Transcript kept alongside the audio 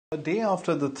A day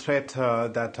after the threat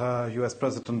that US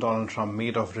President Donald Trump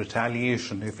made of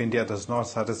retaliation if India does not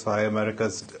satisfy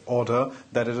America's order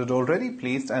that it had already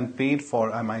placed and paid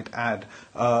for, I might add,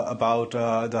 about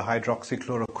the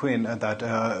hydroxychloroquine that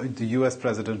the US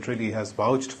President really has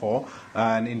vouched for,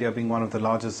 and India being one of the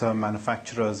largest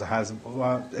manufacturers has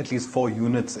at least 4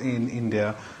 units in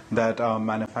India that are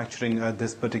manufacturing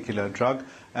this particular drug.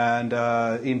 And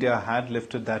India had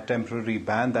lifted that temporary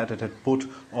ban that it had put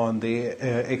on the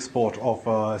export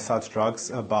of such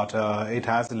drugs, but it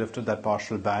has lifted that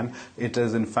partial ban. It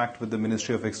is in fact with the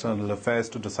Ministry of External Affairs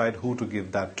to decide who to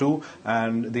give that to,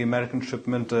 and the American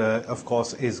shipment of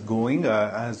course is going,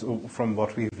 as from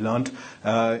what we've learned.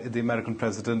 The American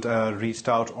president reached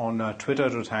out on Twitter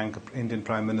to thank Indian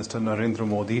Prime Minister Narendra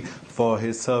Modi for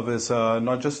his service,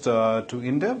 not just to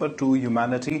India but to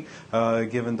humanity,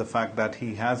 given the fact that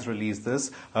he has released this.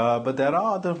 But there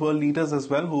are other world leaders as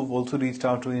well who've also reached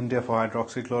out to India for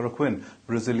hydroxychloroquine.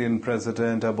 Brazilian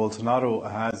President Bolsonaro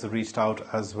has reached out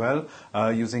as well,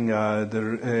 using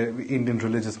the Indian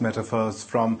religious metaphors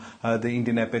from the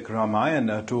Indian epic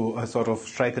Ramayana to sort of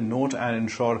strike a note and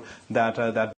ensure that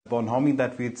that bonhomie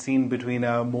that we had seen between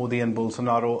Modi and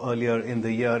Bolsonaro earlier in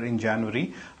the year in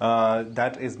January,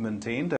 that is maintained.